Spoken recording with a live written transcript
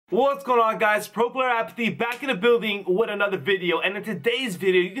What's going on, guys? Pro Player Apathy back in the building with another video, and in today's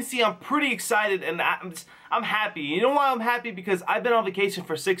video you can see I'm pretty excited and I'm happy. You know why I'm happy? Because I've been on vacation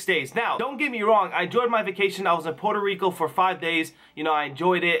for 6 days. Now, don't get me wrong, I enjoyed my vacation. I was in Puerto Rico for 5 days. You know, I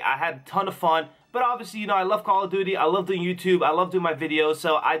enjoyed it. I had a ton of fun. But obviously, you know, I love Call of Duty, I love doing YouTube, I love doing my videos,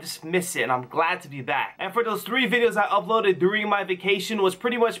 so I just miss it, and I'm glad to be back. And for those 3 videos I uploaded during my vacation was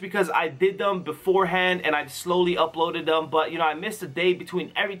pretty much because I did them beforehand, and I slowly uploaded them, but, you know, I missed a day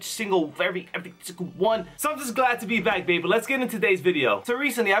between every single one. So I'm just glad to be back, baby. Let's get into today's video. So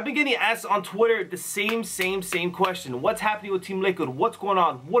recently, I've been getting asked on Twitter the same question. What's happening with Team Liquid? What's going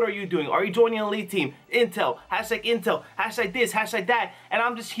on? What are you doing? Are you joining an elite team? Intel, hashtag this, hashtag that, and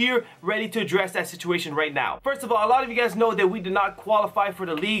I'm just here ready to address that situation right now. First of all, a lot of you guys know that we did not qualify for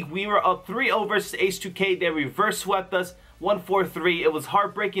the league. We were up 3-0 versus H2K. They reverse swept us 1-4-3. It was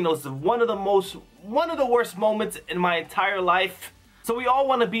heartbreaking. It was one of the worst moments in my entire life. So we all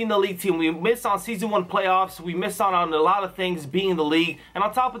want to be in the league team. We missed on Season 1 playoffs. We missed on a lot of things being in the league. And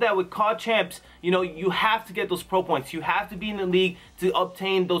on top of that, with COD Champs, you know, you have to get those pro points. You have to be in the league to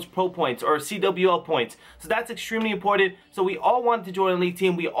obtain those pro points or CWL points. So that's extremely important. So we all wanted to join a league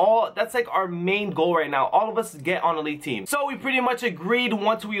team. That's like our main goal right now. All of us get on a league team. So we pretty much agreed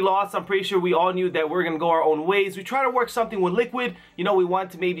once we lost. I'm pretty sure we all knew that we're going to go our own ways. We tried to work something with Liquid. You know, we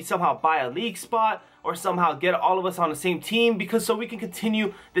wanted to maybe somehow buy a league spot, or somehow get all of us on the same team, because so we can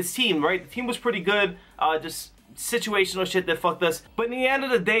continue this team, right? The team was pretty good, just situational shit that fucked us. But in the end of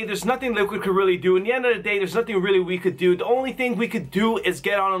the day, there's nothing Liquid could really do. In the end of the day, there's nothing really we could do. The only thing we could do is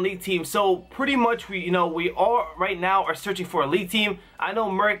get on a league team. So pretty much we all right now are searching for a league team. I know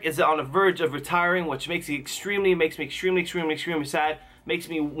Merc is on the verge of retiring, which makes me extremely sad. Makes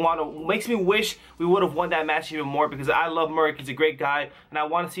me wish we would have won that match even more, because I love Merc. He's a great guy, and I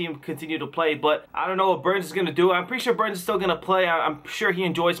want to see him continue to play. But I don't know what Burns is going to do. I'm pretty sure Burns is still going to play. I'm sure he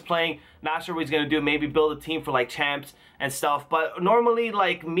enjoys playing. Not sure what he's going to do. Maybe build a team for like champs and stuff. But normally,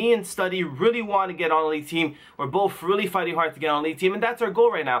 like, me and Study really want to get on a league team. We're both really fighting hard to get on a league team, and that's our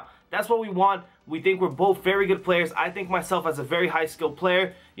goal right now. That's what we want. We think we're both very good players. I think myself as a very high skilled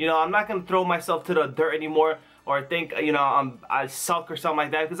player. You know, I'm not going to throw myself to the dirt anymore, or think, you know, I suck or something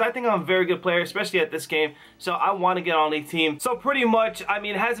like that, because I think I'm a very good player, especially at this game. So I want to get on a league team. So pretty much, I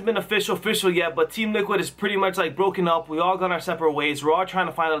mean, it hasn't been official yet, but Team Liquid is pretty much like broken up. We all gone our separate ways. We're all trying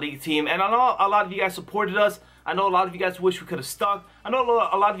to find a league team, and I know a lot of you guys supported us. I know a lot of you guys wish we could have stuck. I know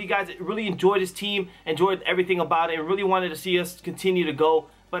a lot of you guys really enjoyed this team, enjoyed everything about it, and really wanted to see us continue to go.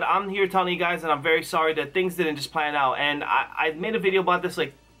 But I'm here telling you guys that I'm very sorry that things didn't just plan out. And I made a video about this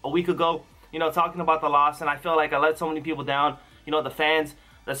like a week ago, you know, talking about the loss, and I feel like I let so many people down. You know, the fans,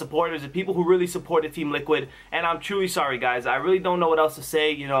 the supporters, the people who really supported Team Liquid, and I'm truly sorry, guys. I really don't know what else to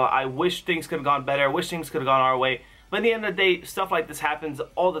say. You know, I wish things could have gone better. I wish things could have gone our way. But at the end of the day, stuff like this happens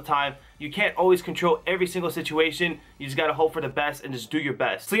all the time. You can't always control every single situation. You just gotta hope for the best and just do your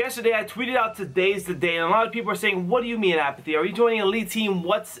best. So yesterday I tweeted out today's the day, and a lot of people are saying, what do you mean, Apathy? Are you joining a elite team?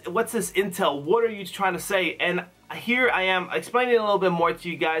 What's this intel? What are you trying to say? And here I am explaining a little bit more to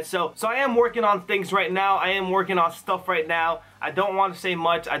you guys. So I am working on things right now. I am working on stuff right now. I don't want to say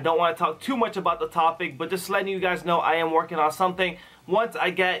much. I don't want to talk too much about the topic, but just letting you guys know I am working on something. Once I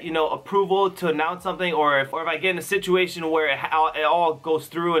get, you know, approval to announce something, or if I get in a situation where it all goes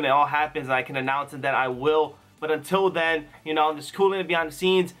through and it all happens and I can announce it, then I will. But until then, you know, I'm just cooling it behind the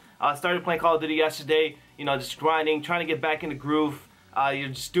scenes. I started playing Call of Duty yesterday, you know, just grinding, trying to get back in the groove. You're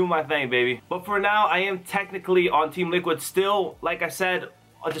just doing my thing, baby. But for now, I am technically on Team Liquid still. Like I said,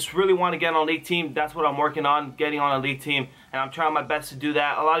 I just really want to get on a league team. That's what I'm working on, getting on a league team, and I'm trying my best to do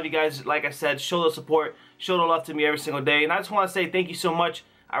that. A lot of you guys, like I said, show the support, show the love to me every single day, and I just want to say thank you so much.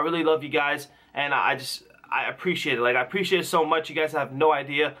 I really love you guys, and I appreciate it. Like, I appreciate it so much. You guys have no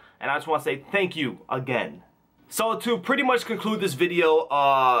idea, and I just want to say thank you again. So to pretty much conclude this video,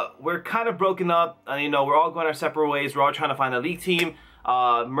 we're kind of broken up. You know, we're all going our separate ways. We're all trying to find a league team.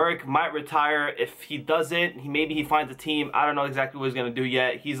 Merc might retire. If he doesn't, maybe he finds a team. I don't know exactly what he's going to do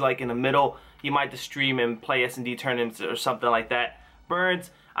yet. He's like in the middle. He might just stream and play S&D tournaments or something like that.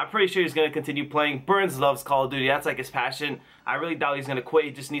 Burns, I'm pretty sure he's going to continue playing. Burns loves Call of Duty. That's like his passion. I really doubt he's going to quit.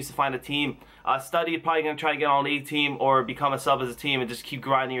 He just needs to find a team. Study probably going to try to get on a league team or become a sub as a team and just keep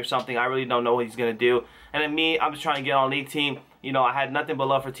grinding or something. I really don't know what he's going to do. And then me, I'm just trying to get on a league team. You know, I had nothing but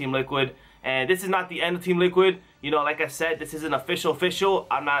love for Team Liquid. And this is not the end of Team Liquid. You know, like I said, this isn't official.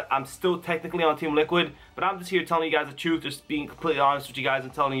 I'm still technically on Team Liquid. But I'm just here telling you guys the truth. Just being completely honest with you guys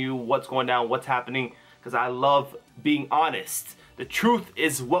and telling you what's going down, what's happening. Because I love being honest. The truth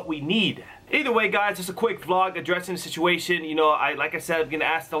is what we need. Either way, guys, just a quick vlog addressing the situation. You know, like I said, I've been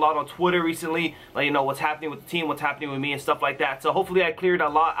asked a lot on Twitter recently, like, you know, what's happening with the team, what's happening with me and stuff like that. So hopefully I cleared a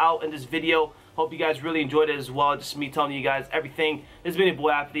lot out in this video. Hope you guys really enjoyed it as well. Just me telling you guys everything. This has been your boy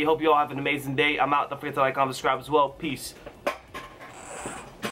Apathy. Hope you all have an amazing day. I'm out. Don't forget to like, comment, subscribe as well. Peace.